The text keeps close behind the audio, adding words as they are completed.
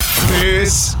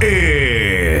This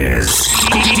is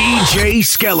DJ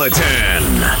Skeleton.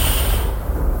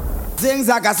 Zing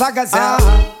zaga zaga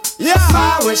zaga. Yeah,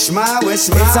 my wish. It's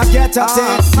a ghetto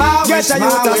thing. Ghetto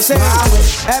youth a sing.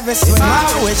 Every swing.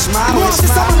 My wish. This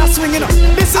is someone that's swinging up.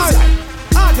 This is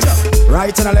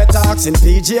right in a letter asking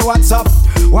PJ what's up.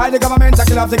 Why the government a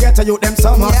kill off the ghetto youth them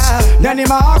so much? Yeah. Then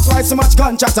him ask why so much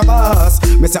gunshot a bust.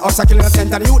 Me say us a killing a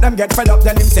center, the youth them get fed up.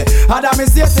 Then him say Adam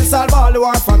is here to solve all the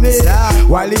war for me. Yeah.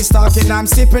 While he's talking I'm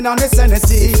sipping on this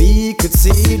Hennessy. If he could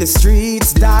see the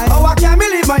streets die. Oh, I can't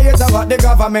believe my ears of what the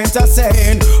government are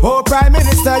saying. Oh, Prime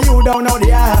Minister, you don't know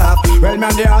the half. Well,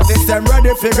 man, the artists them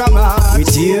ready figure man.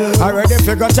 With you, I ready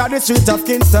figure try the street of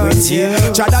Kingston. With you,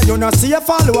 try that you not see a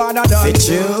follower and done. With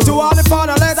you, to all the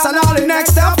fatherless and all the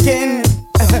next of kin.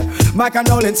 My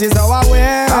condolences how I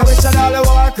wear. I wish that all the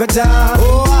war could die.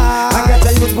 Oh, I get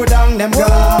the youth put down them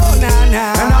guns.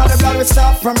 And all the blood will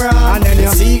stop from run. And then you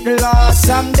seek the Lord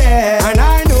someday. And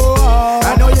I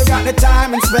know you got the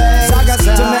time and space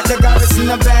to make the garrison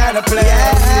a better place.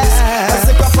 Let's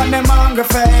stick up on them hungry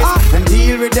face and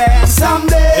deal with them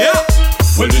someday. Yeah.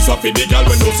 Well, this up in the girl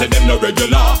when you say them no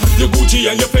regular. Your Gucci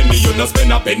and your Fendi, you no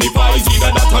spend a penny for. It's either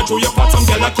that or show your fat, some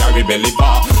girl a carry belly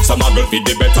bar. Some a girl feed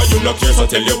the better, you no care, so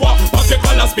tell you what. Pop your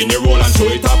collar, spin your roll and show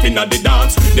it up in the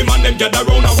dance. The man them gather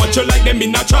round and watch you like them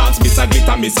in a trance. Miss a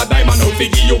glitter, miss a diamond, out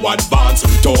figure you advance.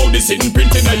 To hold this sitting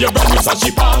printing and your brown miss a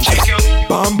she pants.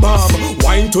 Bam bam,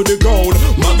 wine to the ground.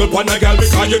 Muggle pon a girl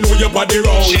because you know your body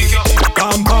round.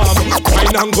 Bam bam,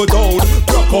 wine and go down.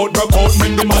 Broke out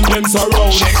when the man them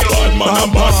surround.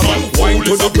 Bad man, wine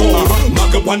to the ground.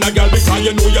 Knock up on a girl because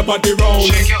you know your body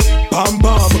round. Bam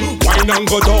bam, wine and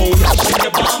go down. Shake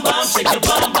your bam bam, shake your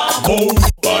bam bam. Oh,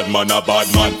 bad man a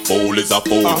bad man, fool is a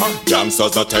fool.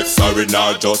 Gangsters no text sorry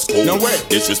now just cool. No way.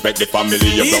 Disrespect the family,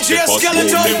 you broke the first rule.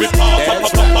 Live with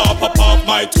pop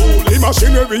my tool. The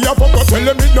machinery I forgot tell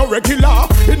them it no regular.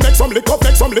 It makes some lick up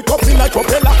in like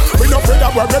propeller. We no afraid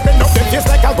that we're ripping up them face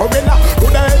like a gorilla.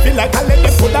 Could I heavy like a leg,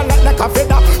 put a like a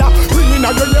feather. Ringing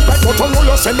on your ear like what on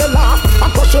your cellular. I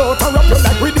crush you out and wrap you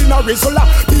like within a Rizzola.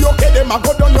 Be okay, them a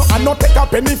go down you and not take a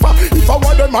penny for. If I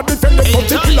want them a defend them, don't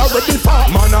take it already for.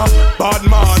 Man a bad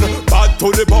man, bad to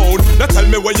the bone. Now tell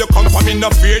me where you come from, in the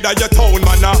fear that your town.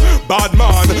 Man a bad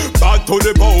man, bad to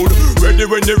the bone. Ready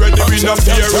when you're ready, we not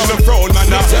fear in the throne. Man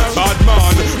a bad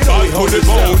man, bad to the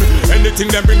bone. Anything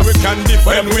them bring we can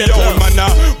defend we own. Man a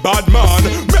bad man,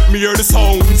 make me hear the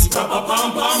sounds.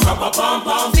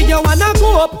 See you wanna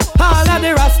go up, all of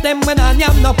the rest them when I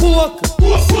am no pork.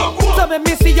 So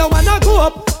me see you wanna go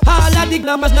up, all of the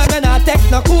numbers now when I take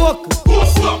no coke.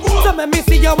 So me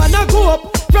see you wanna go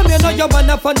up, from you know you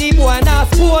wanna funny boy and a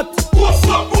sport.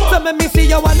 So me see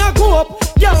you wanna go up,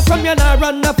 girl from you nah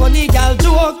run a funny girl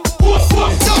joke.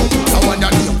 I wanna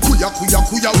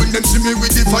kuya when them see me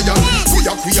with the fire.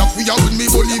 Kuya when me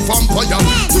bully vampire.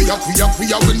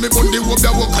 Kuya when me bully walk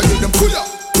I hear them kuya.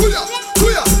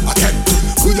 Again.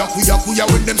 Kuya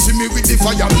when them see me with the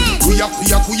fire. Kuya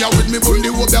when me bully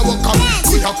walk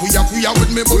Kuya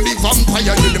when me bully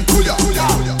vampire. Hear them kuya.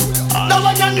 Now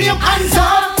when your name answer,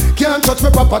 can't touch my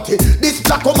property. This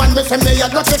black woman me say me a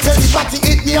not take any party.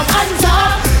 It name answer,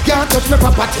 can't touch my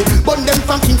property. Burn them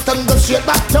from Kingston go straight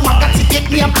back to Magatti.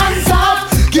 It name answer,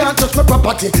 can't touch my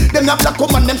property. Them a black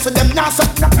woman them say them not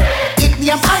suck. It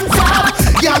name answer,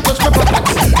 can't touch my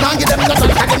property. Now give them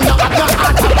nothing, them not.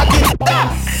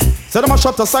 So them a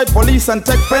shut aside police and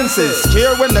take fences.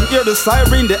 Care when them hear the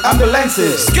siren, the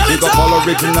ambulances. Big up all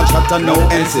original shot and no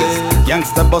answers.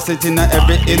 Gangsta bust it in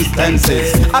every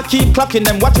instances. I keep clocking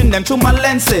them, watching them through my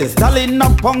lenses. Darling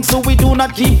not punk, so we do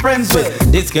not keep friends with.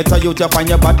 This ghetto you to find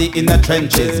your body in the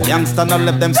trenches. Gangsta not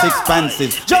left them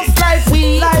sixpences. Just like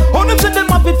we. How them say them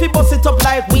have it, we bust it up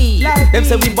like we. Them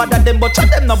say we bother them, but chat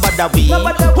them no bother we.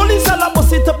 Police all a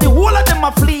bust it up, the whole of them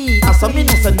a flee. And some me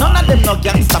know say none of them no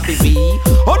gangsta be we.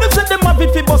 How them say them have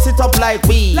it, we bust it up like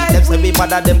we. Them say we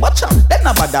bother them, but chat them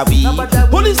no bother we.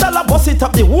 Police all a bust it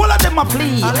up, the whole of them a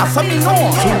flee. And some me know.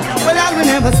 Well, I will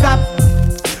never stop.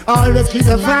 Always keep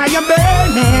the fire burning.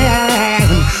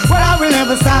 Well, I will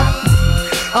never stop.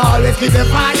 Always keep the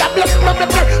fire burning.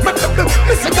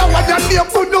 Listen, now I don't need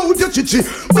blood out your chichi.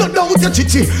 Blood out your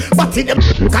chichi. But in the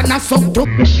can I suck to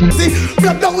see?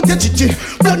 Blood out your chichi.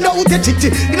 Blood out your chichi.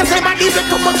 You know, say man, even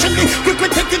too much in me.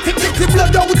 Quick, take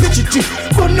blood out your chichi.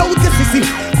 Blood out your chichi.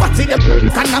 But in the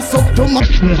can I suck too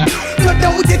much? Blood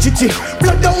out your chichi.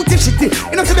 Blood out your chichi.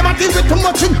 You know, say man, even too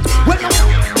much in. Well,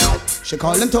 She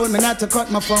called and told me not to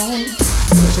cut my phone.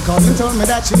 She called and told me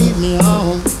that she need me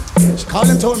home. She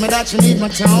called and told me that she need my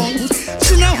tone.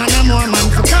 She know I know more man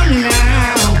for coming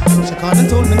now. She called and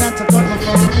told me not to cut my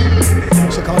phone.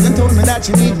 She called and told me that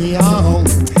she need me home.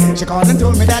 She called and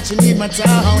told me that she need my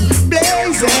tone.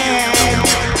 Blazing.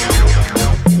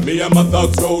 Me and my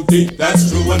thugs go deep,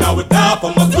 that's true. And I would die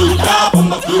for my crew, die for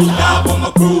my crew, die for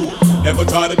my crew. Never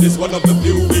try to diss one of the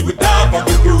few. We would die for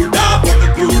the crew, die for the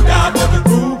crew, die for the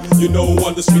crew. You know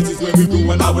on the streets is where we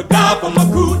do. And I would die for my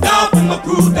crew, die for my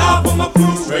crew, die for my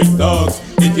crew. Straight thugs,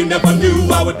 if you never knew,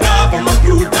 I would die for my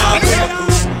crew, die for my crew.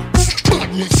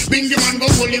 Badness, bingy man go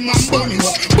hold him and burn him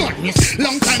up. Badness,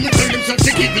 long time I tell him so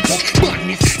to give it up.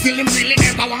 Badness, still him really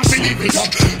never want to live it up.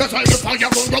 That's why the fire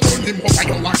go burn him up. I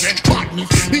don't want it.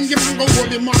 Badness, bingy man go hold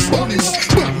him and burn him up.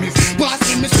 Badness, pass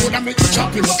him his sword and make me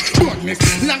chop him up. Badness,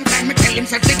 long time I tell him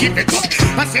so to give it up.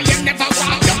 I say you never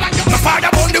want him like my fire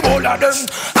burn the whole of them.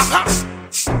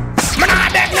 Man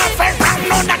I beg no friend from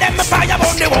none of them. My fire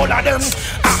burn the whole of them.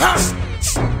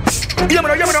 You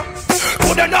know.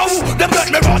 Coulda know, them get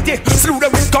me rotty. Slew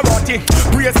them with karate.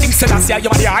 Praise King Selassie, you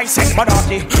are the high sent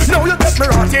monarchy. Now you get me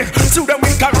rotty. Slew them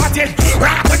with karate.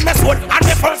 Rock with me sword and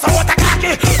me first water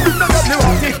cocky. Do not get me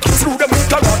rotty. Slew them with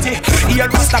karate. Here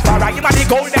Rastafari, you are the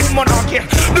golden monarchy.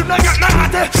 Do not get me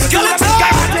rotty. Slew them with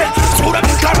karate. Slew them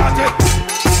with karate.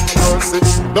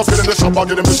 Don't get in the shop,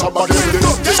 get in the shop, get in the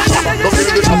shop. Don't get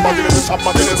in the shop, get in the shop,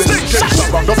 get in the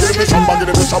shop. Don't get in the shop, get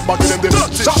in the shop, get in the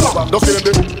shop. Don't get in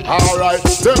the. Alright,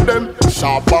 tell them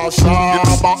shabba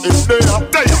is there.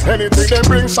 Anything they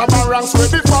bring, shabba ranks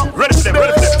ready for.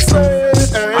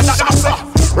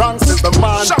 Ranks is the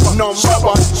man, number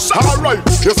one. Alright,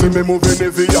 you see me moving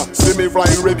heavier, see me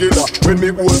flying regular. When me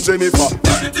hold Jennifer,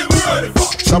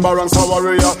 shabba ranks a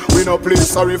warrior. We no play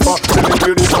sorry for.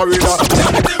 When the corridor.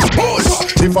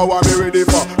 If I want me ready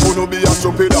for, who no be a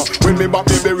stupid. When me back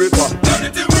me berita.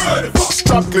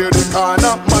 Stop clear the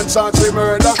corner, man chant the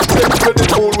murder. Them to the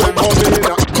fool when coming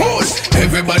in. Cool,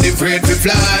 everybody afraid to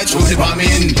fly. Through the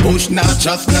bombing, push not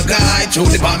just no guy.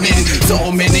 Through the bombing,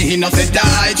 so many innocent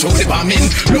die. Through the bombing,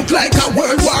 look like a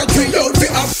World War III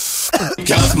outfit up.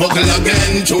 Can't smuggle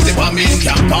again, through the bombing.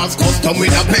 Can't pass custom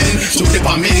with a pen, through the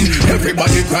bombing.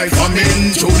 Everybody cry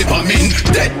famine, through the bombing.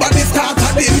 Dead body start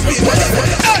a dim.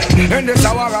 In the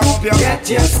shower I hope you get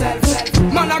yourself.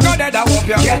 Man I go dead I hope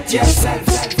you get yourself.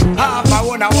 Half I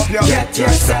wanna hope you get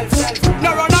yourself.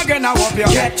 No run again I hope you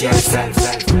get yourself.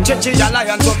 Chichi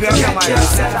Alliance hope you get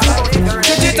yourself.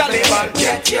 Chichi Taliban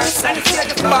get yourself.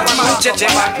 Batman Chichi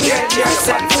man get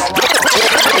yourself.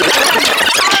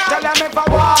 Tell them if I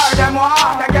war, them war,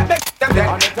 they get them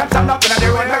dead. Them stand up in the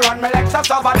road, me run, me legs up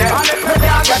over them. And if me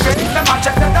can't get rid, them a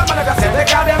check them, I'm gonna say they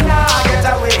got them now, get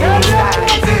away.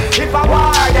 If I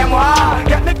war, them war,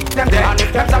 get me them dead. And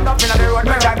if them stand up in the road,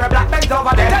 me run, me black legs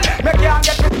over them. Me can't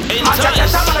get rid, I check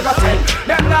them, I'm gonna say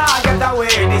them now, get away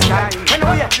this time.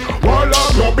 All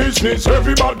of your business,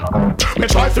 everybody. Me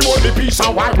try to hold the piece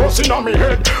and while busting on me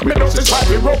head. Me just try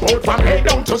to rub out from head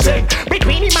down to Z.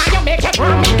 Between him and you make it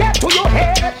run, get to your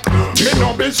head. Me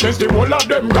no business, the whole of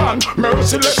them gone.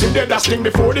 Merciless in dead, that sting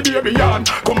before the baby on.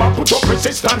 Come and put up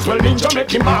resistance, well ninja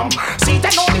make him mom. See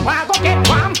that only one go get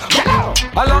one.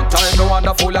 A long time me want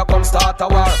a fool you come start a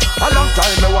war. A long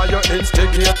time me want you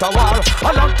instigate a war.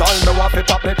 A long time me want to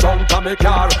pop me trunk and me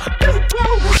car.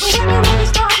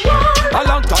 A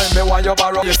long time me want you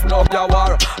borrow if no your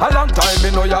war. A long time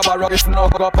me know you borrow if no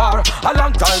go par. A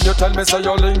long time you tell me say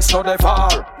your links no they far.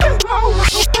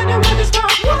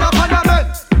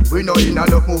 We know you not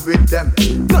move with them.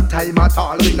 No time at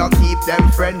all, we not keep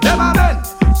them friends. Them a men,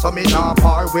 so me not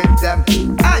par with them.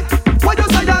 Hey, what you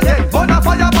say again? Bona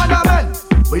fire for the men.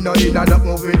 We know you not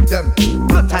move with them.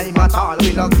 No time at all,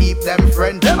 we not keep them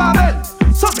friends. Them a men,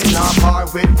 so me not par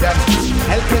with them.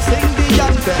 Help me sing the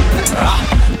anthem.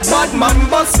 Bad man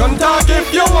bust some talk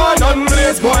if you want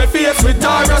unblaze. Boy face with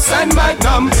Taurus and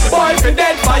Magnum. Boy for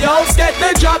dead by house get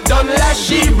the job done lest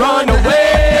she run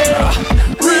away.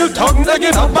 Real tongues they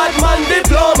give a bad man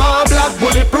diploma. Black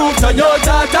bulletproof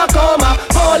Toyota Tacoma.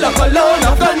 All of cologne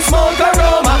of gun smoke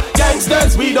aroma.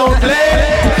 Gangsters we don't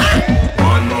play.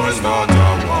 One more is not a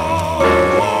war.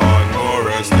 One more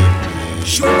rest in peace.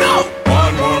 Shoot out.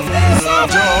 One more is not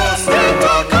just a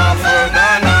tougher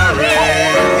than a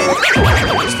rain.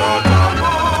 It's not a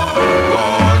war.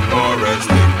 One more rest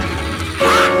in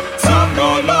peace. Some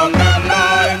go long them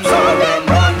lives, some them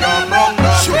run the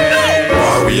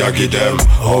way. We a I give them.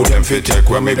 How them fit take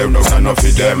when me them no stand up for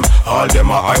them. All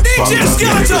them are hype fans, me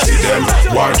never see them.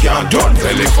 War can't done,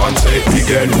 elephant say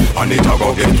again. And it a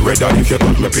go get redder if you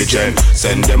touch me pigeon.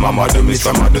 Send them a mother, me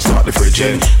some mother start the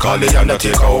fridging. Call the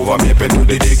undertaker over me, pen do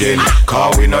the digging.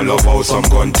 Car we no love how some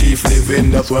gun thief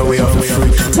living. That's why we have to free.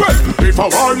 Well, if a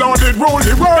warlord did rule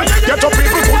the world, get up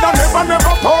people coulda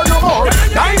never pour no more.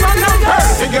 Diamond and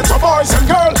pearl, to get your boys and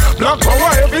girls. Black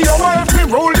power, every your wife, we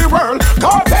rule the world.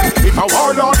 Cartel, if a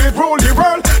warlord did rule the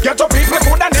world, get up people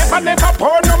coulda never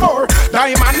pour no more.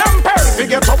 Diamond and pearl, to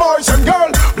get your boys and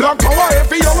girls. Black power,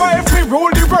 every your wife, we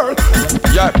rule the world.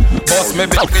 Yeah, bust me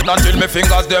back until me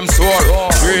fingers them sore.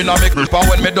 Green on me grip and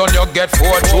when me done you get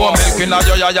four. Throw milk in a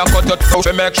your yaya cut it out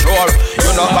to make sure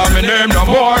you not call me name no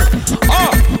more.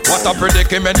 What a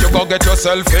predicament you go get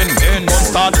yourself in. Don't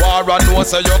start war and know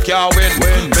say you can't win.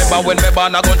 Remember when me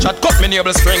ban a gunshot cut me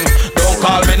navel string. Don't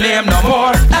call me name no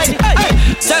more. Hey,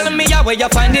 tell me where you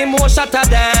find the most shot of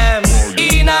them.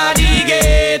 Inna the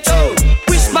ghetto.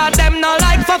 Whisper them no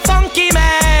like for funky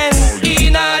man.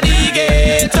 Inna the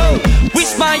ghetto.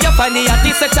 Whisper you find the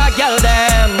artist such a girl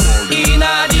them.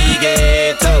 Inna the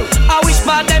ghetto. I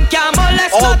whisper them can't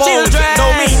molest no children.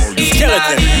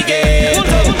 Inna the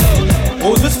ghetto.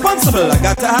 Who's responsible? I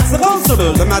got to ask the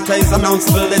constable. The matter is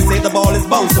announceable, they say the ball is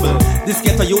bounceable. This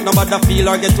ghetto youth no matter feel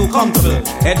or get too comfortable.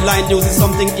 Headline news is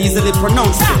something easily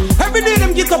pronounceable. Every day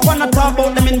them get up and talk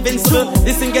about them invincible.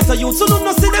 Listen ghetto youth, so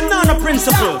no see them now no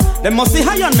principle. Them must see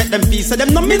high and make them feel, so them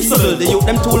no miserable. The youth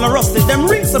them tool and rusted, them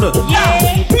rinsable.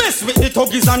 Yeah. Mess with the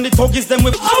tuggies and the tuggies them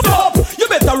with up. You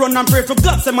better run and pray to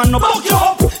God, say man no buck you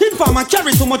up. Inform and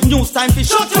carry too much news time fi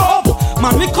shut you up.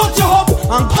 Man we cut you up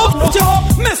and cut you up.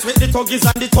 Mess with the tuggies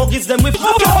and the tuggies them with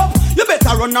fuck you up. You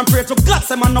better run and pray to God,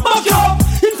 say man no buck you up.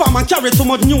 Inform and carry too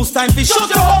much news time fi shut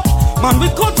you up. Man we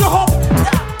cut you up.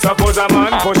 Suppose a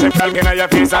man push a milk in your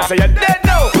face and say you're dead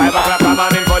now. 5 o'clock a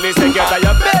man in police take you to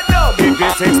your bed now. Give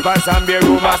this 6 pants and be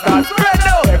rumor start spread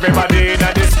now. Everybody in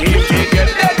the scheme take you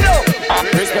dead now.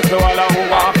 Respect to all who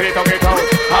want pay to get out.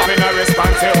 Having a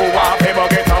response to who want pay to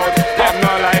get out. Them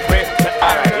no like me.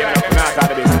 Alright, you know, not out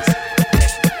of business.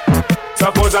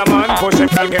 Suppose a man push a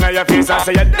milk in your face and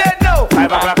say you're dead now.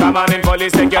 5 o'clock a man in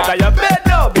police take you to your bed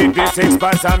now. Give this 6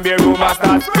 pants and be rumor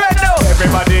start spread now.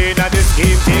 Everybody in the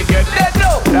scheme take you dead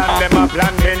now. Plan them a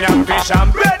plantain and fish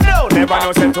and bread now. Never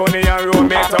know say Tony and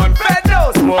roommate on fed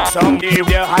now. Smoke some give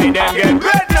you hide them get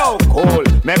bread now. Cool,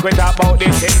 make we talk about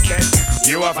this intent.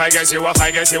 You a fight guess, you a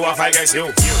fight guess, you a fight guess, you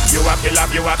a kill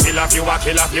up, you a kill up, you a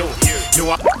kill up, you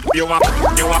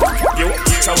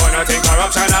So wanna think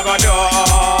corruption I go do.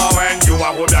 When you a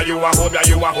hobla, you a hobla,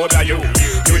 you a hobla, you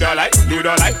don't like, you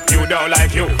don't like, you don't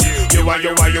like you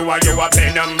a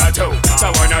play number 2.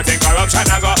 So wanna think corruption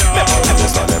I go do.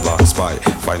 Just a never spy.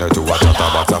 Find out to what a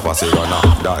tabac of a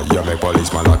cigarette. Die, you make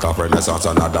policeman like a renaissance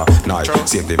another night.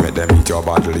 Same they make them eat your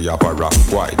badly opera.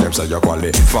 Why? Them say you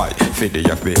qualify. Feed the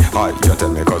FBI. You tell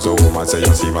me cause a woman say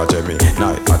you see my Jimmy.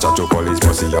 Night, I chat to police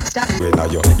pussy you. When are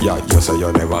you? Yeah, you say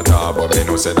you never talk, but they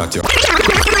don't say that you.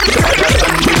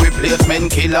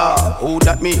 Replacement killer. Who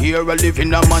that me here a live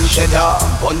in a man cheddar.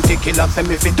 Bounty killer say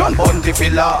me fit on bounty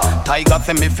filler. Tiger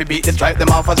say me fi beat the stripe them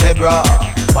off a zebra.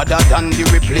 Better than the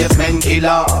replacement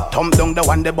killer. Thumb down the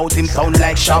one the bout him sound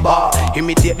like Shabba.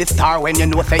 Imitate the star when you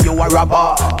know say you a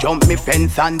robber. Jump me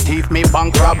fence and thief me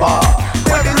bank robber.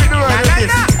 What is it doing with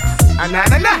this?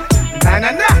 Na-na-na,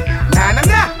 na-na-na,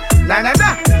 na-na-na, na-na-na.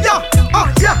 Yo, oh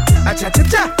yeah,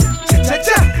 cha-cha-cha,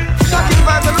 cha-cha-cha. Shocking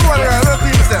vibes of the world, I love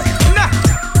people say. Nah,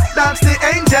 that's the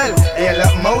angel. Hey,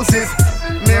 look, Moses,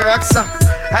 Miraxa,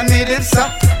 I need it, sir.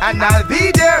 And I'll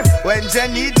be there when you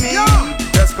need me.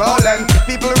 Just call and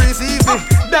people receive me.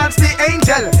 That's the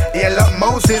angel. Hey, look,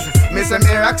 Moses, Mr.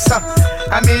 Miraxa,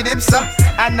 I need it, sir.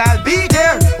 And I'll be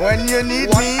there when you need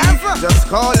me. Just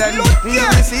call and you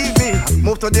receive me.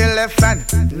 Move to the left hand,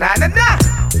 na-na-na.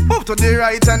 Move to the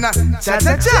right hand,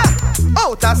 cha-cha-cha.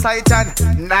 Out of sight and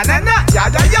na-na-na.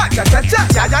 Ya-ya-ya, cha-cha-cha,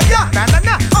 ya-ya-ya,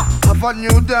 na-na-na. Have a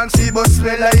new dance, see but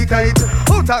smell like it.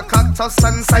 Out of cactus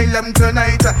and silent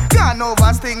tonight. Gone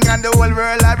over Sting and the whole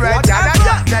world are bright.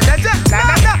 Ya-ya-ya, cha-cha-cha,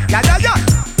 na-na-na, ya-ya-ya.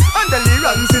 Underly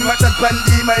runs in my chat on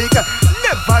the mic.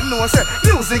 Never know say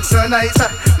music so nice.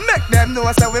 Make them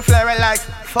know say we flare like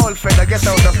foul feather. Get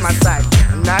out of my sight.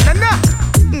 Na-na-na.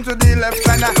 To the left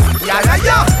and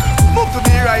ya-ya-ya. Move to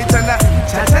the right and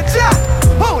cha-cha-cha.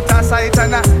 Out of sight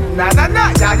and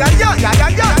na-na-na. Ya-ya-ya,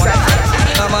 ya-ya-ya.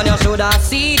 Come on, you shoulda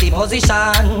see the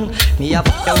position. Me a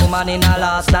fuck your woman in a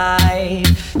last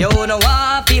life. You no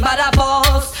want fi bad a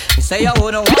post. Me say you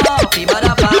no want fi bad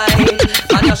a fight.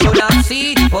 And you shoulda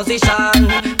see the position.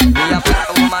 Me a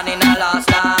fuck your woman in a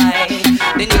last life.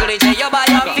 The new DJ you buy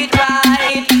your fit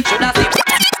right.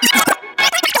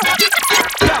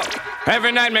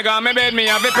 every night me go me bed, me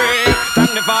have a pray. Thank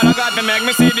the Father God for make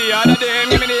me see the other day.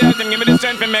 Give me the health and give me the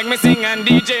strength to make me sing and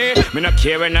DJ. Me not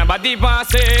care when nobody pass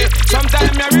say.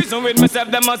 Sometimes me a reason with myself,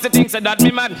 them must think so that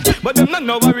me mad. But them not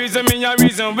know a reason, me a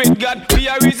reason with God. Be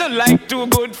a reason like two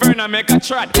good friends and make a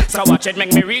trot. So watch it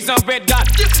make me reason with God.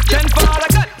 Then Father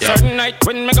God, certain night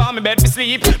when me go me bed to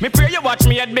sleep. Me pray you watch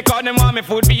me head because them want me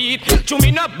food to eat. To me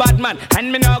not bad man,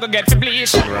 and me now go get to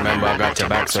bleach. Remember I got your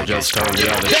back, so just tell me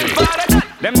all the then truth. Father God,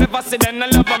 them never see them no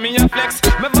love for me a flex.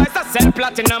 My voice a sell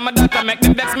platinum, my data make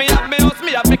them vex. Me have me house,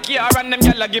 me have me car, and them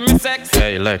gyal give me sex.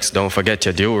 Hey Lex, don't forget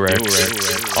your do-rag.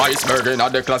 Iceberg in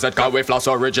the closet, cause we floss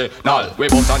original. We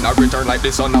both on a return like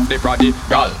the son of the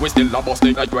prodigal. We still a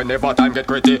busting like whenever time get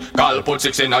critical. Put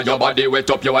 6 in your body, wet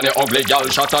up you and the ugly gal.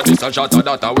 Shot at this and shot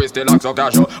at that, we still act so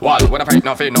casual. When I fight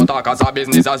nothing, no talk as a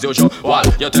business as usual.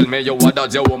 You tell me you what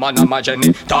does your woman and my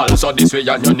genital. So this way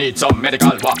and you need some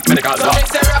medical medical. So they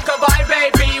say rockabye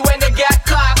baby when they get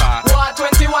clocked.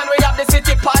 121 we have the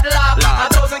city padlock.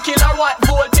 1,000 kilowatt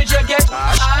voltage you get.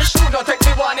 And shoot don't take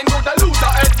the one and do the loser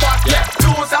head back. Yeah,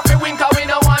 lose up the win cause we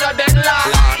don't want a deadlock.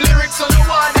 Lyrics on the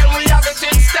one and we have it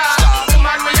in stock.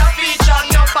 Woman we have feature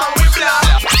and up and we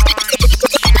block.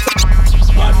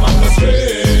 Bad man the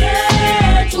street.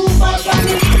 Yeah, too far from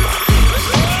me.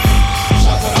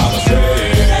 Shut up the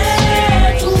street.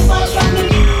 Yeah, too far from me.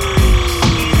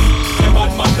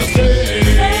 Bad man the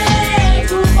street. Yeah,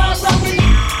 too far from me.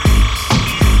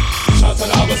 Shut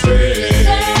up the street.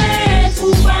 Yeah,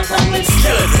 too far from me.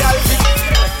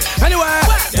 Anyway,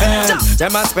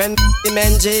 them a spend the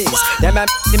men G's. Them a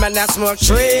man a smoke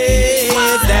trees.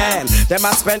 Them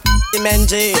a spend the men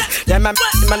G's. Them a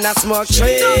man a smoke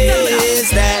trees.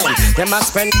 Them a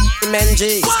spend the men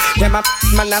G's. Them a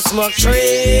man a smoke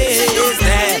trees.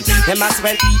 Them a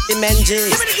spend the men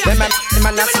G's. Them a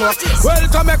man a smoke.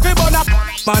 Welcome everybody up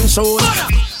man shoes,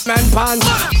 man pants,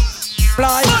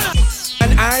 fly,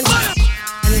 and ant,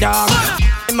 and dog.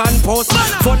 Man post,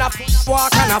 phone up,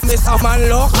 walk and up. This how man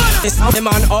look, this how the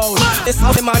man out, this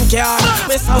how the man care,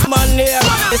 this how the man near,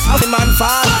 this how the man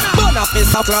fall. Burn up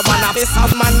this how club and up, this how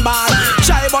the man bad.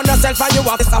 Shy on yourself and you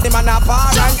up, this how the man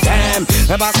apart. And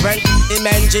them a spend the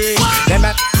men G, them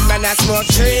a man a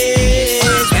smoke trees.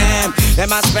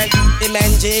 Them a spend the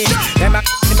men G, them a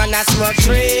man a smoke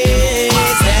trees.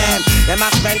 Them a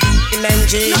spend the men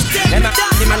G, them a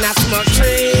man a smoke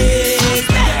trees.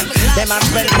 Them a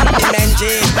spend the men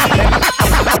G.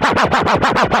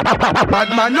 Bad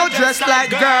man no dress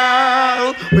like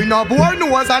girl. We no bore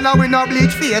nose and we no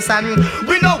bleach face and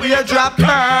we no wear drop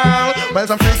curl. Well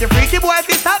some freaky boy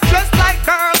fi stop dress like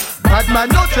girl. Bad man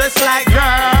no dress like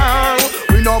girl.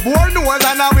 We no bore nose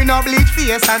and we no bleach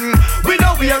face and we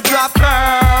no wear drop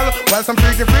curl. Well some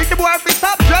freaky boy fi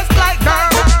stop dress like girl.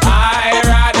 I'd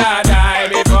rather die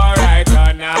before I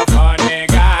turn a funny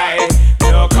guy.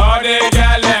 Look how the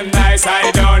girl them nice,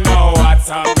 I don't know what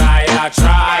some guy I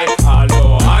try.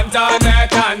 Although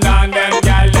Antoinette and on them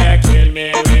girl they kill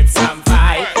me with some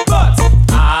fight. But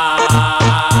I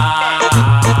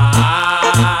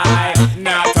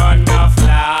not on the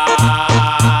fly.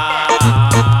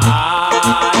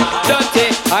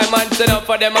 Dirty, I'm answering up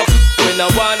for them up. We no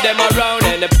want them around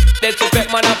and the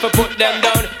disrespect man have to put them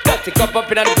down. Dirty cup up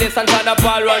in the place and turn up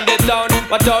all round the town.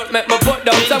 Watch out, make me put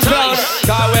down some clown.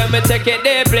 Cause when me take it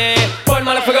they play. One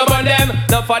man figure on them.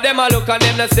 Now for them I look on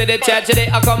them. Now see the church they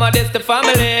I come on this the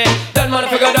family. Don't man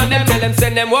figure on them. Tell them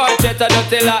send them watch it. I don't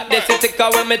tell like this is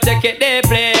cause when me take it they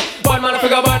play. One man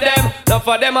figure on them. Now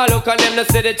for them I look on them. Now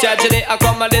see the church they I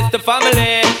come on this the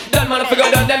family. Don't man figure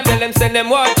on them. Tell them send them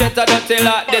watch it. I don't tell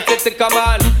like this is come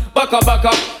on. Back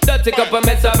up. Dirty cup and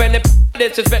mess up and the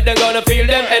disrespect they gonna feel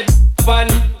them head fun.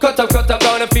 Cut up,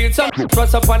 gonna feel some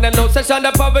trust up on them. No session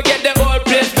the power get the whole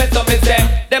place mess up. Me say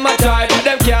them a try but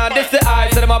them can't. This the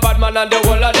eyes. So them a bad man and the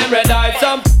whole of them red eyes.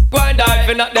 Some grind die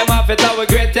for not them off it our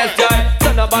greatest joy.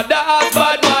 Son about the ass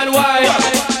bad man why?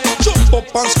 Jump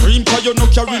up and scream cause you no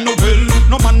carry no hell.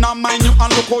 No man not mind you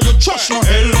and look how you trash no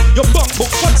hell. Your bank book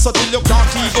fat so till you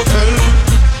can't even tell.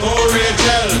 Oh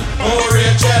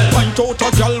Rachel, point out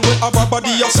a gal with have a body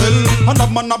a sell. And a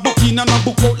man a book in and a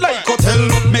book out like hotel.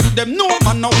 Make them know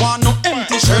man no want no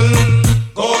empty shell.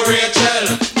 oh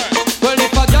Rachel. Well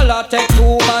if a girl a take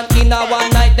 2 man in a one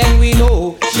night then we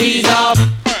know she's up.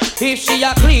 If she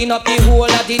a clean up the whole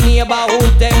of the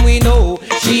neighborhood then we know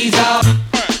she's up.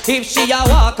 If she a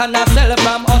walk and a sell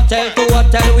from hotel to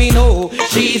hotel we know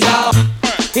she's up.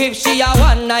 If she a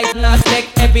one night not take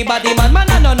everybody man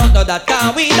no that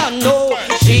can we don't know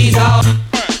she's up.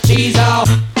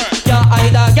 You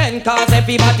hide again cause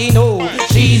everybody know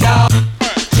she's up.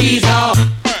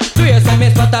 Grace and me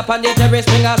spot up on the terrace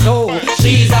bring a show.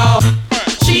 She's up.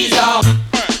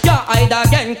 You hide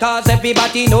cause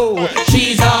everybody know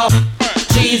she's up.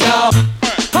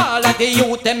 All of the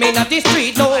youth them in the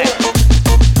street know.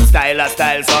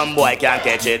 Style, some boy can't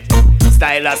catch it.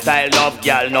 Style, love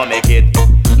girl no make it.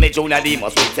 Me Junior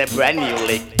Demos with a brand new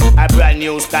lick. A brand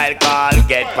new style called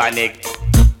Get Panic.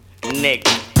 Nick.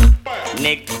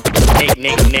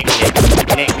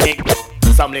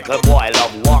 Some little boy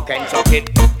love walk and chuck it.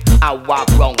 I walk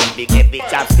round with big heavy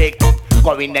chopstick.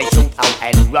 Go in and shoot out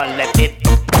and run left it.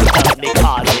 Just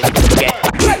because it get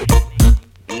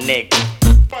Nick.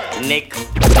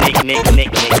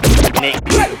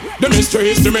 The mystery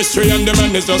is the mystery and the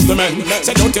man is just the man.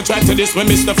 So don't you try to diss me,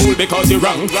 Mr. Fool, because you're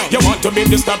wrong. You want to be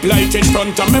the stoplight in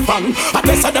front of me fan. I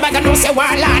guess at the back I don't say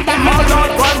one like that. My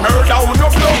Lord, one murder on the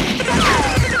floor.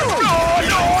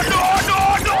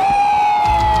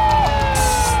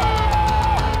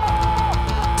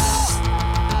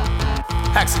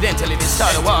 Accidentally they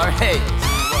start a war, hey.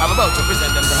 I'm about to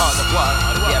present them the heart of war.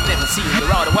 They have never seen the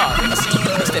road of war. Never seen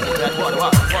the step into that water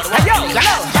war. Hey yo,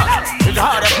 the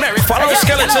heart of Mary. Follow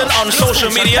Skeleton on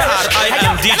social media at I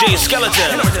am DJ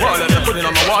Skeleton. Putting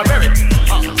on my war merit.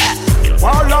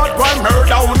 Warlord, one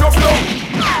murder on the floor.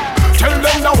 Tell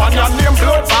them the one your name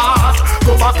bloodbath.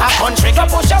 Go back a country, go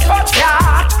push a fat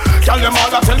cat. Tell them all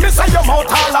that tell me say your mouth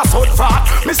all a so fat.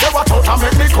 Me say what out and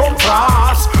make me come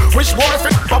cross. Which boy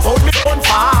fit pop out me run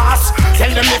fast.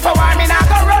 Tell them if I want me not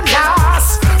go run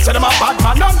last. Say them a bad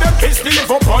man and them piss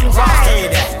live up on grass. Hey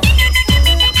there.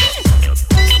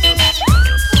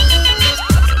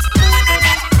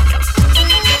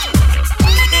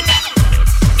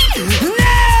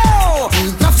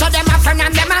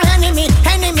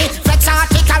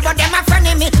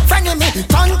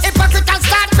 Tongue hypocrite and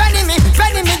start friending me.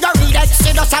 Go read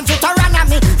Exodus and to run at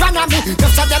me.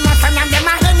 Just so them a friend and them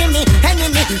a enemy.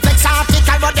 Vex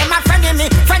article but them a friending me.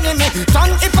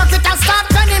 Tongue hypocrite and start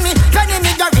friending me. Go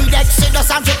read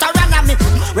Exodus and to run at me.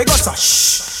 We got a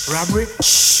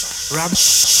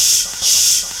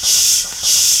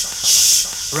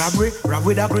robbery, robbery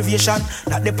with aggravation.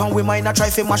 That depend we mind a try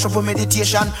to mash up for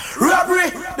meditation.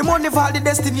 Robbery, the money for the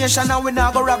destination, and we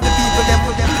now go rob the people them.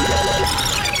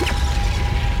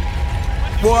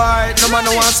 Boy, no man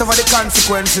no wants suffer the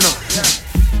consequence, you know.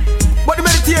 But the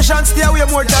meditation stay away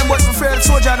more time, but we fail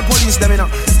soldier and the police them, you know.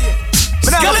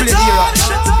 But now I play the era.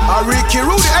 Ricky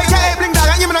Rudy, aka Bling Dog,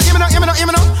 and you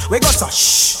know. We got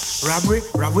such robbery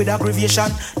with aggravation.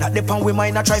 That depend we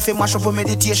mind a try to mash up for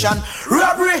meditation.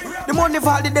 Robbery, the money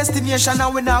for the destination,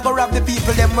 and we now go rob the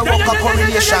people them. We walk a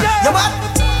coronation. You man?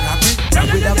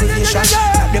 With aggravation,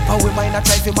 that the power mind a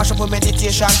try to mash up with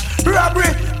meditation. Robbery,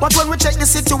 but when we check the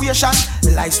situation,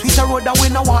 life sweeter road and we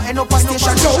no want end up a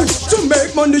station. To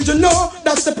make money, you know,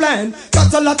 that's the plan.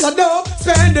 Got a lot of dough,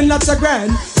 spending lots of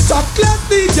grand. Top class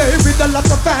DJ with a lot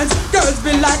of fans. Girls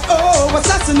be like, oh,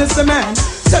 assassin is the man.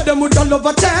 Said them would all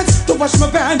over chance to wash my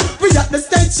van. We at the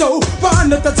stage show,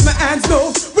 wanna touch my hands,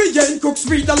 no. We ain't cooks,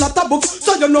 read a lot of books,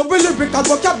 so you know we lyrical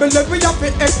vocabulary we have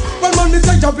it. When money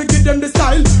say we give them the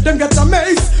style, them get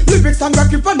amazed. Lyrics and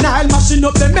rocky for Nile, mashing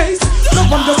up the maze. No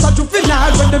one does a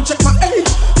juvenile when them check my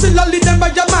age. Still I lead them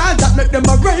by your mind, that make them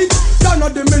a rage. Down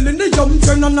on the millennium,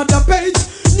 turn another page.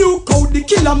 New code, the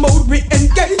killer mode, we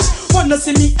engage. Wanna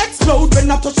see me explode when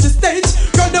I touch the stage.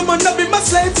 Girl, them wanna be my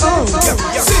slave.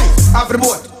 See, after the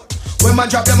boat, when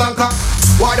man drop them anchor,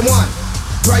 what them want?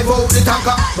 Drive out the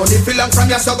tanker. Don't they feel like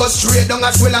from your so go straight down a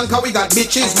Sri Lanka. We got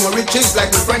bitches, more riches,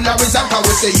 like my friend Larry Zanka.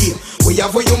 We say, yeah, we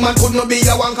have a human, could not be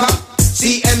a wanker.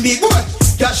 CMB, good.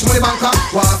 Cash money banker,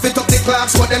 want fit up the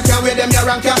clocks, but them can't wear them your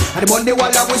rank, and the Monday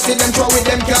wall that we see them throw with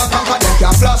them can't conquer, them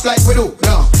can't floss like we do,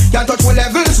 no. Can't touch with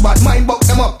levels, but mind buck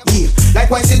them up, yeah.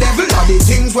 Likewise the devil, are the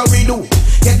things where we do.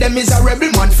 Get them is a rebel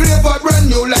man, flavor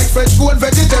brand new like fresh gold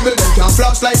vegetable. Them can't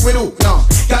floss like we do, no.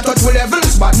 Can't touch with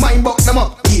levels, but mind buck them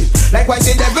up, yeah. Likewise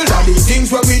the devil, are the things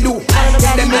where we do.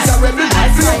 Get them is a rebel man,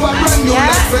 flavor brand new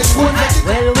like fresh gold vegetable.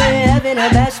 Well, we're having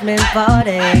a bashment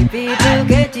party, people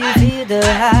get to feel the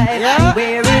hype. Yeah.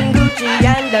 Wearing Gucci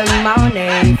and the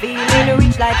money, feeling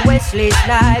rich like Wesley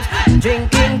Snipes.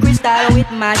 Drinking crystal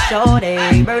with my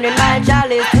shorty, burning my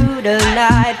chalice through the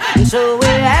night. And so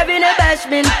we're having a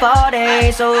bashment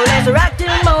party, so let's rock till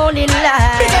morning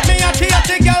light. Pick up me a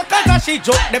theater girl, cause she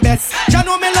joke the best. You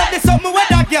know me love this something where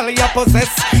that girl you possess.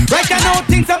 Right now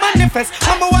things are manifest,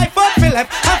 I'm a wife up for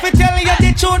left. I fi tell you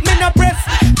the truth, me no press.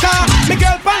 Cause me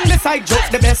girl from the side joke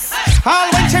the best. All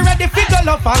when she ready fi go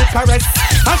love and caress.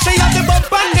 And she have the bump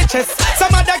on the chest.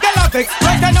 Some other girl have vex.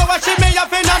 Right now what she may have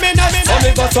phenomenon. So me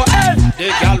go so hey,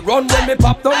 the girl run when me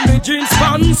pop down the jeans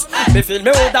pants. Me feel me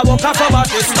hold a walk from a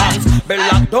distance. Me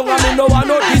lock down and me no want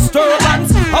no disturbance.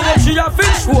 I want she have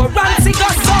insurance, she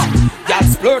got some. Girl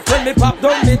splurt when me me pop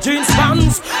down me jeans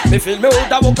pants. Me feel me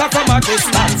woulda walk up from a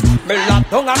distance. Me lock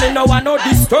down and me no want no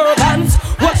disturbance.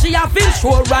 What she have been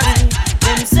sure running.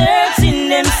 Them searching.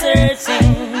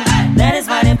 That is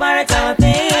why they part our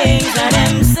things. And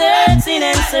them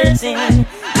searching.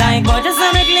 Like God just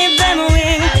wanna clip them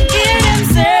wing. Hear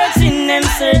them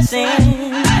searching.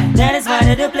 That is why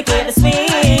they duplicate the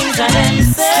swings. And them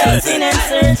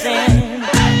searching.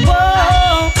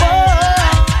 Whoa.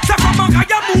 So come on, can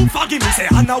you move for give me say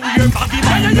Anna we're baggy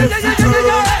man. Left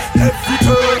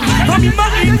return. Come in my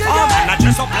inform and I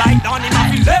dress up like Donnie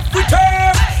Murphy. Left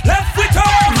return.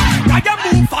 Can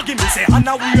you move for give me say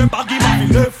Anna we're baggy man.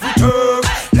 Left return.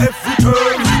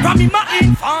 Come in my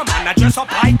inform and I dress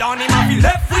up like Donnie Murphy.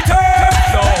 Left return.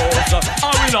 No, sir,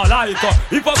 and we no like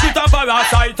hypocrite and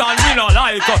parasite and we no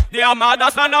like they are mad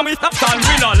as man and we stop and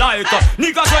we no like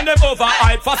niggas when they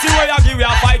overhype. Fussy way I give you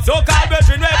a fight. So call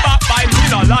between way backbite we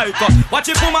no like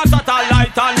watch it from a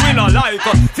satellite and we no like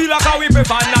feel like how we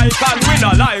prefer Nike and we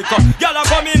no like y'all a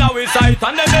come in our sight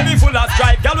and then they be full of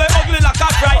stripe. Y'all we ugly like a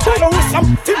fright. Follow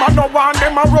some team and no want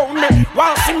them around me.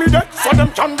 While see me dead so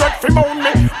them can get free moan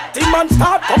me. Team and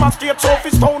start come a straight so fi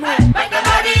stone me. Make them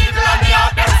body evil and the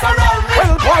heart them surround me.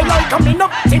 Well boy like a me no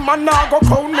team and now go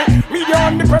crown me. Media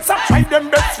on the press I try them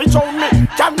best fi show me.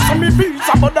 Cancel me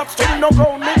visa but that still no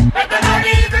ground me. Make them body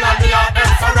evil and the heart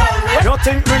them surround me. You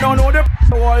think me no know the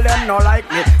all them no like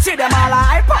me. See them all a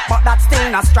hype up but that still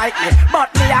not strike me.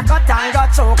 But me a cut and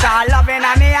got choke all loving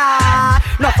a me heart.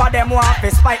 Enough of them want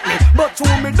to spite me. But you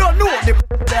me don't know the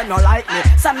them no like me.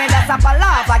 So me that's up a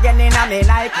laugh again in a me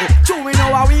Nike. True we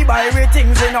know how we buy we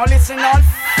things we no listen all.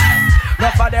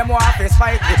 Enough of them want to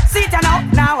spite me. See it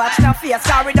now watch no face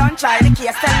cause we don't try the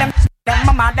case. Tell them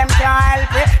mama them can't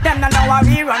help it. Them no know how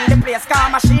we run the place. Car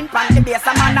machine pan the base.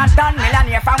 A man a done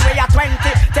millionaire from we are 20.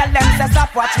 Tell them say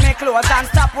stop watch me clothes and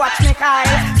stop watch me Kyle.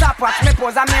 Stop watch me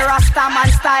pose and me Rasta man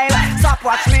style. Stop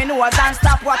watch me nose and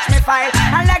stop watch me file.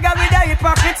 And leg with a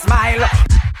hypocrite smile.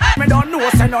 Me don't know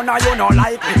say none of you no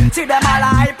like me. See them all a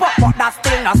hype up but that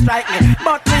still not strike me.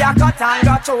 But we a cut and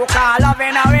got choke all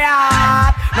loving a we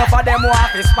heart. Enough of them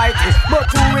want to spite me. But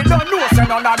you we don't know say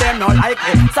none of them no like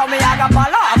me. So me a go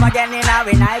fall off again in a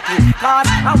we Nike. Cause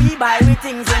how we buy we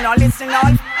things we no listen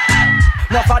all.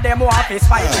 Enough of them want to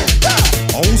spite me.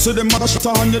 Also them mother shit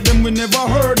on you, them we never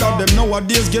heard of. Them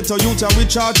nowadays get a youth and we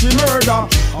charge him murder.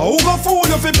 Who go fool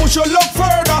if he push your luck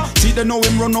further? See they know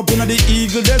him run up in the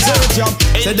Eagle Desert job.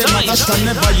 Say them mother shit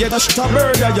never yet a shit a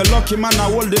murder. You lucky man I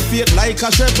hold the faith like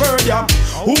a shepherd yeah.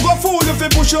 Who go fool if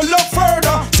he push your luck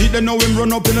further? See they know him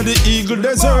run up in the Eagle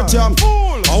Desert yeah.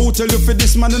 I will tell you for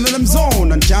this man in them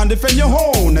zone and can't defend your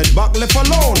own. Head back left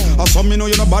alone. Or some me know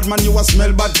you no bad man you a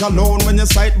smell bad cologne. When you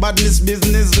sight badness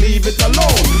business leave it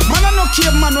alone. Man I no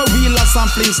man we wheel a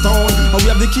sampling stone. And we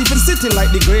have the key for the city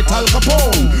like the great Al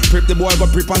Capone. Prep the boy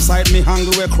but prep inside me hungry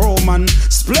with crow man.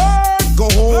 Splurge, go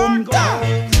home.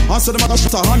 Answer them a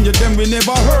shit a hundred them we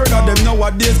never heard of them.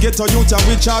 Nowadays get a youth and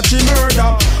we charge him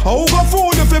murder. Who go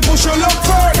fool if we push your luck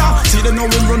further? See them know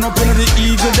we run up in the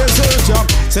Eagle Desert yeah.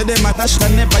 Say them a shit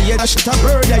and never yet a shit a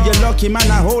bird yeah. You lucky man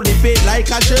I hold the bait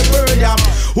like a shepherd yeah.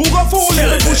 Who go fool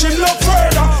if we push him luck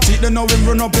further? See them know we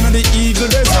run up in the Eagle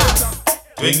Desert.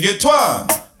 Twingy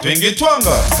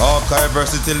twanga, archive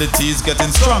versatility is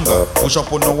getting stronger. Push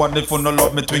up on no one if you no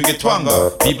love me, twingy twanga.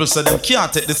 People say them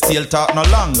can't take the steel talk no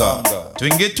longer.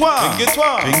 Twingy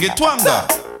twanga.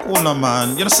 Cool no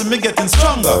man, you know see me getting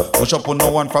stronger. Push up on no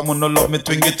one from who no love me,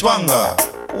 twingy twanga.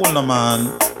 Cool no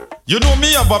man. You know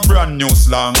me have a brand new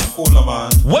slang. Cool no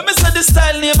man. When me say the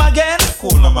style name again?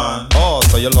 Cool no man. Oh,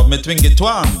 so you love me twingy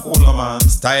twang? Cool no man.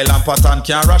 Style and pattern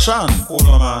can't ration? Cool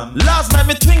no man. Last night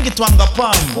me twingy twang a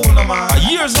pan? Cool no man. A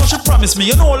years now she promised me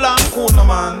you know long? Cool no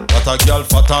man. But a girl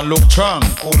fat and look strong?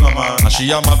 Cool no man. And she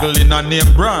a muggle in a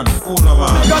name brand? Cool no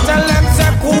man. You tell them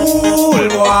say cool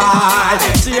boy.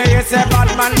 See you say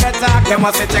bad man better. They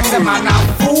must say check them man a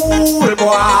fool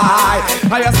boy.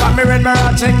 I just want me with me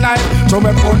ratchet knife to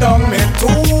me put down me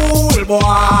tool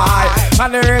boy.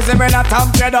 And the reason me not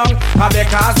tamp you down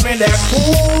because me the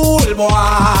cool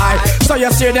boy. So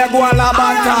you see they go on a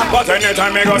banter. But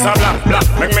anytime me go so blank, blank,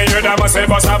 make me hear them say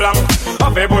bust a blank.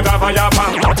 If they put a fire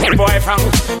pan, boy fang,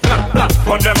 blank, blank.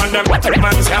 Put them on them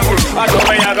man's young. I told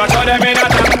me I got to them in a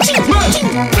tank.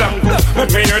 Blank,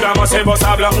 make me hear them say bust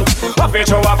a blank. If they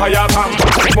show a fire pan,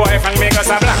 boy fang, me go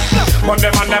so blank. Put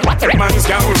them on them man's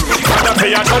young. And if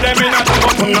they to them in a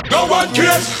tank. No one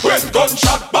cares when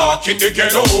gunshot bark in the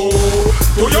ghetto.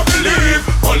 Do you believe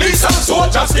police and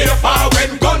soldiers stay far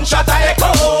when gunshot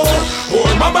echo?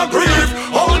 Old mama grieve,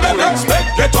 all them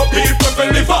expect ghetto people to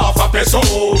live off a peso.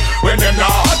 When them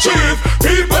not achieve,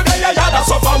 people they a yada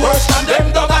suffer worse than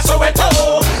them done a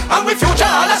Soweto. And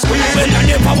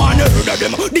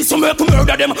make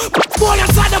murder them. Boy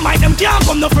inside the mind, them can't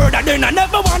come no further. Then I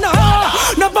never wanna.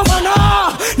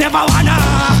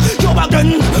 You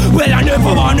again, well I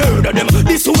never wanna murder them.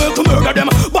 This will murder them.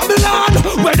 Babylon,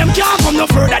 where them can't come no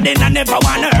further. Then I never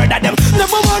wanna murder them.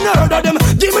 Never wanna murder them.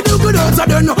 Give me the good answer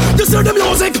then. Just hear the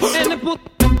music.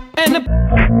 And the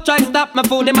try stop my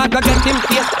food, them I go get him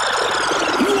face.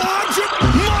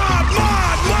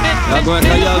 I go and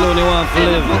tell y'all only want to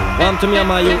live. Want to me and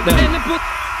my youth then.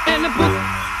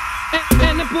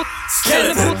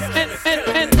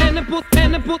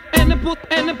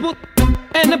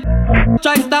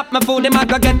 Try stop my food, them I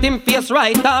go get him face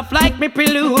right off like me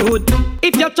prelude.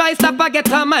 If you try stop, I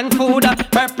get a man food.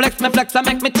 Perplex me flex, I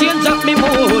make me change up me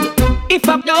mood. If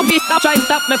I try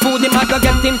stop my food, him I go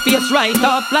get him face right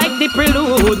off like the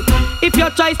prelude. If you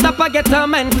try stop, I get a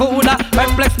man food.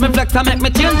 Perplex me flex, I make me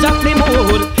change up me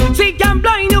mood. See, I'm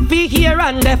blind, you feel here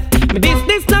and left. Me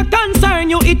business not concern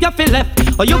you, it you feel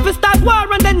left. Or you feel start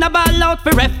war and then a ball out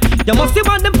for ref. You must see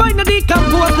one them finally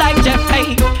decompose like Jeff.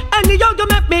 Hey, and the young you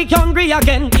make me hungry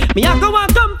again. Me I go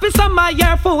and come for some of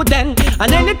your food then.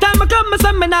 And anytime I come, I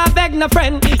say me not beg no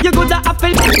friend. You go to apple.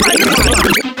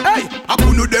 Hey, I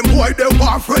couldn't know them boy, them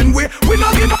war friend. We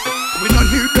not give a. We not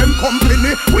need them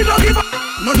company. We not give a.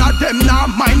 None of them now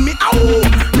mind me. Ow,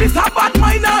 this a bad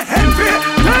mind a envy.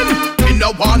 Them. Me no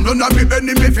want none of me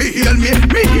enemy fi heal me.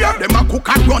 Me hear them a cook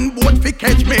and run boat fi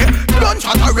catch me.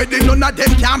 Gunshot already, none of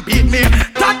them can beat me.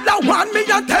 That the one me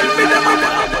and tell me them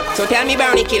a. So tell me,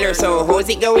 bounty killer, so how's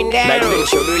it going down?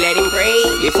 Should we let him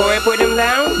pray before I put him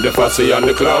down? The fussy and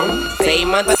the clown. Same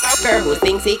motherfucker who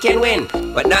thinks he can win,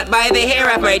 but not by the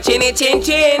hair of my chinny chin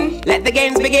chin. Let the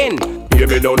games begin. Hear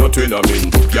me now, not twin, I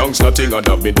mean. Young's nothing and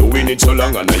I've been doing it so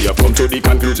long. And I have come to the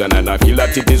conclusion and I feel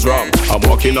that it is wrong. I'm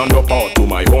walking on the path to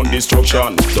my own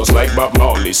destruction. Just like Bob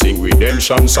Marley sing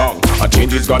redemption song. A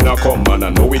change is gonna come and I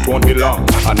know it won't be long.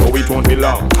 I know it won't be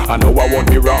long. I know I won't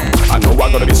be wrong. I know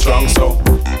I'm gonna be strong, so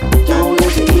don't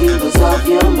let the evils of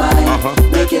your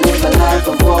mind make you live a life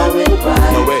of war and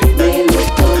crime. No way. May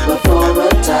look good but for a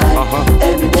time.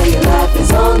 Every day your life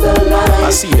is on the line.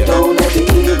 I see that. Don't let the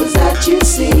evils that you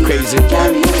see crazy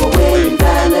carry you away in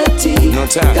vanity. No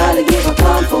time. Gotta give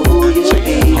account for who you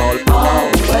be.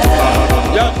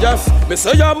 Yes, me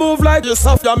say you move like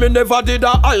yourself. Yeah, me never did a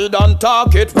hide and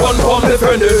talk it. Run from the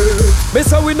penny. Me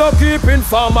say we no keep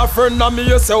inform my friend and me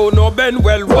you say no Ben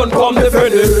well. Run from the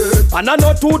penny. And I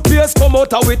know toothpaste come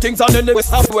out of with things and then we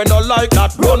stop when not like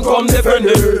that. Run from the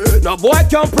penny. No boy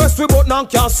can press we button and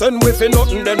can send with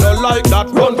nothing. They not like that.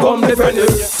 Run from the penny.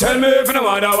 Tell me if you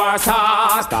want to watch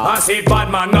fast. I see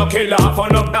bad man no kill off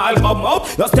on up the album up.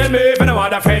 Just tell me if you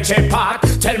want a friendship part.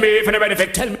 Tell me if you ready for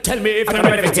tell me if you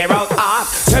ready for tear out art.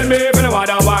 Tell me if you want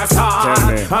to watch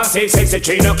fast. I see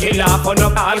 63 no kill off on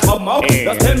up the album up.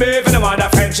 Just tell me if you want a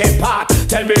friendship part.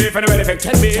 Tell me if you ready for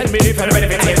tell me if you ready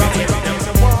for tear out.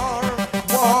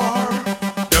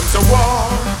 Them's a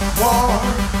war,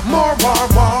 more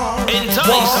war.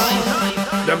 Entice.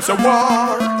 Them's a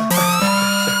war.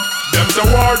 Them's a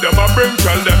war, them a bring,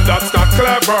 tell them that's not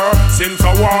clever. Since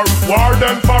a war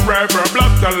them forever.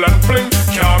 Black talent fling,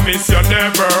 can't miss you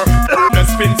never. The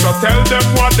spin, so tell them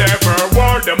whatever.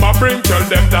 War them a bring, tell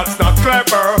them that's not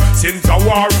clever. Since a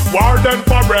war them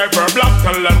forever. Black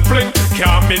talent fling,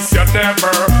 can't miss you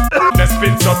never. The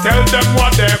spin, so tell them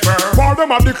whatever. War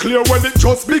them a declare when it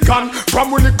just begun.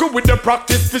 From when it go with the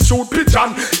practice to shoot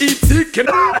pigeon. Eat chicken,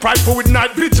 prideful with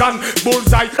night vision.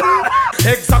 Bullseye,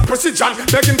 exact precision.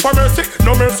 Begging for mercy,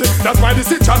 no mercy, that's my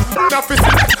decision. Not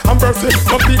physics, I'm mercy,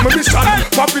 complete my mission.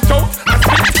 Pop it out, I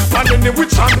speak, and then the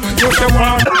witch hand. You say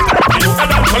war, you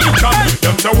and I'm collision.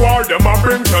 Them's a war, them a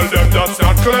bring, tell them that's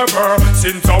not clever.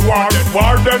 Since a war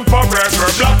then forever.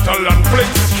 Black talent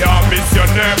fling, can't miss you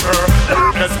never.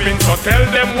 The spin, so tell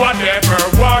them whatever.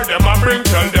 War them a bring,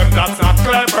 tell them that's not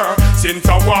clever. Since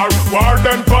a war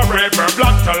then forever.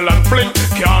 Black talent fling,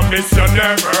 can't miss you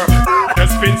never. The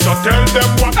spin, so tell them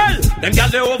what. Hey, them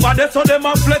gal over there, so them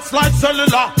a flex like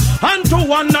cellular. And to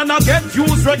one and I get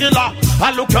used regular.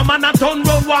 I look your man and turn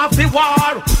round off the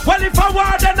war. Well, if I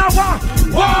war, then I war.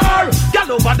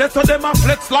 Gal over there, so them a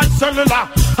flex like cellular.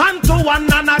 And to one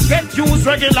and I get used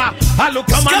regular. I look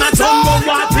your man and turn round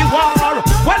off the war.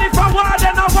 Well, if I war,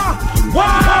 then I war. Boy,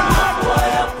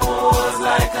 I pose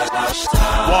like a dash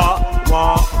star.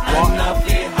 And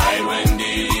nothing high when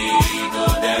the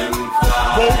eagle them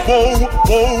fly.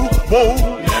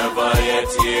 Whoa. Never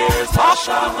yet hears a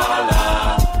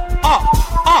shahala.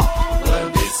 Well,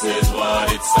 this is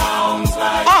what it sounds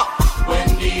like when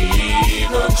the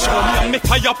eagle cries. Me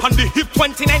fire up on the hip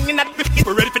 29 in that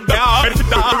we're ready for down, ready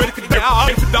for down.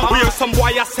 We are some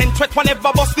boy a sent threat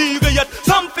whenever bust the eagle yet.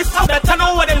 Some fist out that I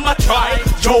know what them a try.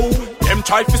 Joe,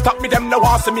 try to stop me, them no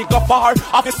want see me go far.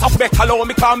 Officer better allow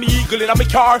me call me eagle in a me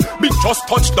car. Me just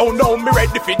touch down now, me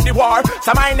ready for the war.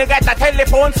 Some I get a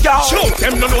telephone scar. Show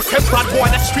them no say bad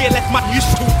boy that straight left man is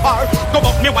too far. Go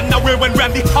up me one away when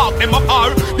Randy talk them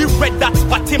apart. The red that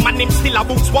spot him and him still a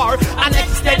books war. And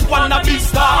extend one of his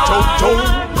star.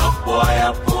 Look boy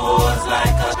a pose like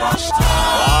a gosh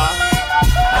star.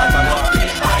 And I'm up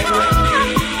behind when the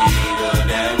eagle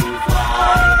them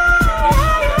fly.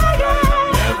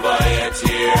 Never yet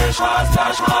hear shots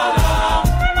dash holla.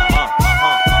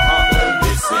 Well,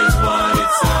 this is what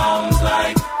it sounds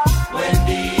like when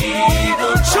the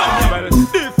eagle fly.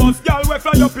 The first gal we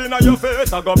fly up in your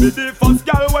face, I go be the first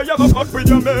gal where you go cut with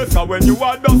your mace. And when you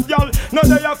are dust gal, no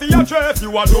day you feel your trace.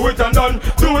 You are do it and done,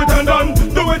 do it and done,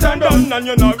 do it and done. And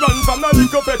you not run from the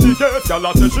little petty case. Gal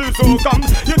as the she so come,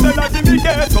 you tell her give me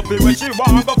case. Up when she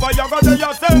want go for you go to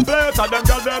your same place. And them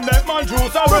gal them make man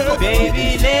juice away.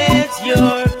 Baby, let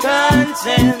your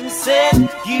conscience set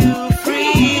you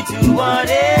free to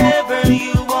whatever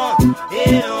you want.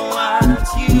 It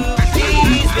wants you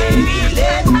please, baby,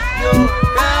 let your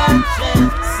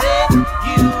conscience set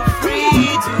you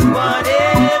free to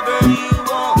whatever you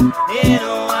want. It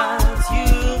wants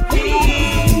you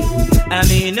please. I'm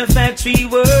in a factory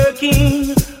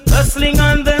working, hustling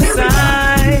on the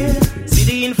side. See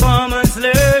the informers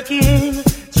lurking,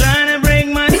 trying to break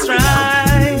my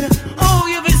stride. Oh,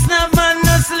 you be snap and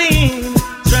hustling,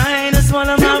 trying to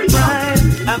swallow my pride.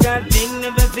 I've got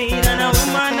dignity and a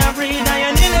woman I breathe. I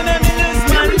ain't never let me lose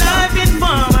my life in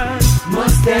farmers.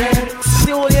 Mustard,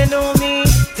 still you know me.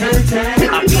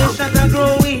 I feel shot and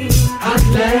growing.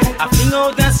 I fling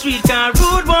out the street car,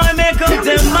 rude boy make up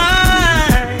them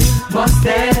mind.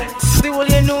 Mustard, still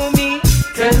you know me.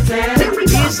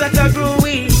 Feel shot and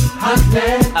growing.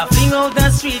 I fling out the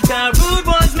street car, rude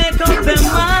boys make up them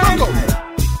mind.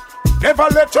 Never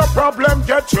let your problem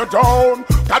get you down.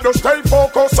 Gotta stay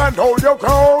focused and hold your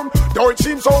ground. Though it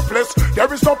seems hopeless,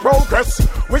 there is no progress.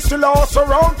 We still lost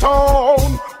around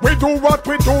town. We do what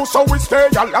we do so we stay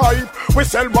alive. We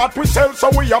sell what we sell so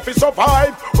we have to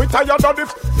survive. We tired of the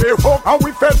f*** and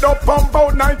we fed up from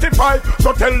about 95.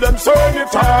 So tell them so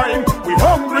anytime. We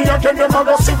hungry again, them a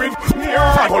go see it.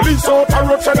 Yeah. Police out and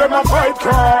road say them a fight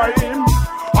crime.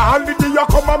 All the day you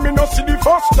come and me no see the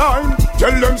first time.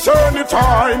 Tell them so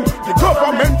anytime. The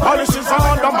government policies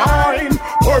are undermined.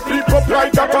 Poor people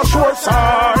like that a sure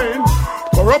sign.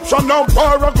 Corruption and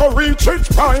power go reach its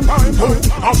prime.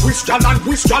 I wish y'all and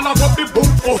wish y'all have up the boom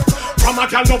up. From a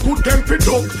gal no good them fit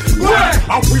up.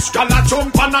 I wish y'all a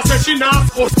jump and a say she not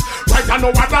us. Right I know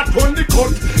I got one the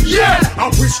cut. Yeah. I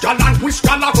wish y'all and wish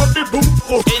y'all have up the boom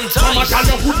up. From a gal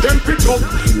no good them fit up.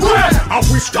 I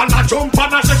wish y'all a jump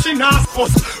and a say she not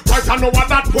us. Right I know I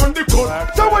got one the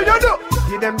cut. So what you do?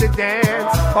 Give them the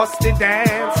dance, bust the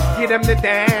dance. Give them the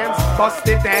dance, bust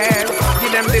the dance.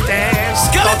 Give them the dance,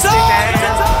 bust the dance.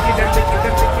 Give them the.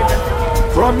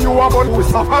 From you about who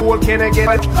suffer, what can I get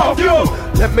of you?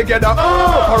 Let me get a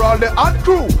for all the hot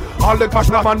crew. All the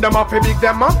passionate man them up, big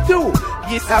them up too.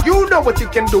 Yes, you know what you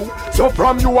can do. So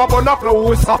from you about a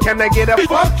flow, so can I get a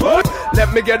fuck?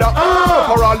 Let me get a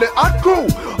for all the hot crew.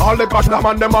 All the passionate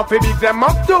man them up, big them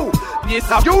up too. Yes,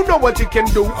 you know what you can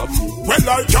do. Well,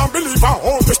 I can't believe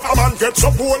how this man gets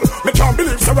so cool. Me can't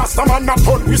believe the Rasta man not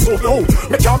turn me so low.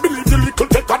 Me can't believe the little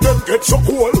take of them get so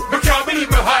cool. Me can't believe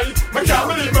me high. Me can't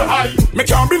believe me high. Me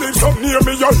can't believe some near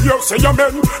me you hear say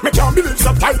amen. Me can't believe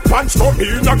some tight pants come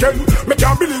in again. Me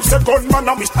can't believe the gunman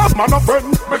and me staff man a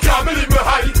friend. Me can't believe me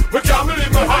high. Me can't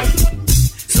believe me high.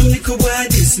 Some little boy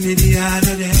diss me the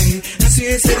other day. I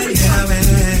swear say them get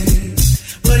away.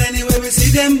 But anyway, we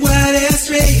see them boy they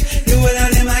astray. The whole of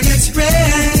them I get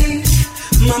sprayed.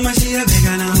 Mama she a beg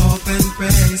and I hope and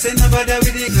pray. Say nobody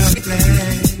with the gun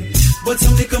play. But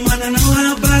some little man I know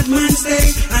how bad man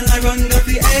stay. And I run up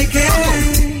the AK.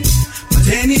 But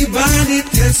anybody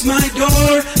test my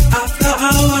door after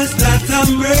hours that a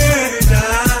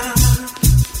murder.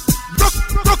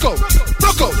 Rocco.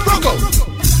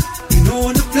 We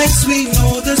know the flex, we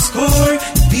know the score.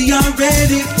 We are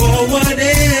ready for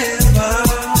whatever.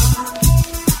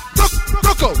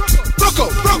 Rocco.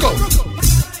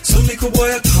 Some little boy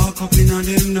talk up in on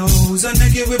them nose and they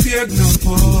give a beer no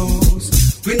pose.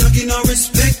 We not give no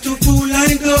respect to fool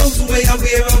like those way I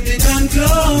wear up the damn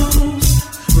clothes.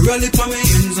 Rally for me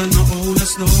ends and no old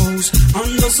snows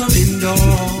under some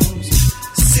indoors.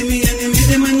 See me enemy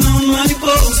them and on my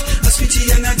pose. I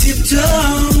switchy and I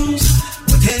tiptoes.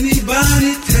 But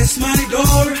anybody test my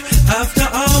door after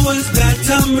hours that's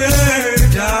a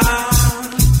murder.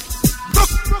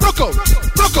 Rocco.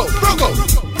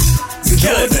 We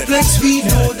know the flex, we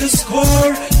know the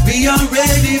score. We are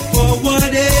ready for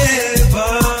whatever.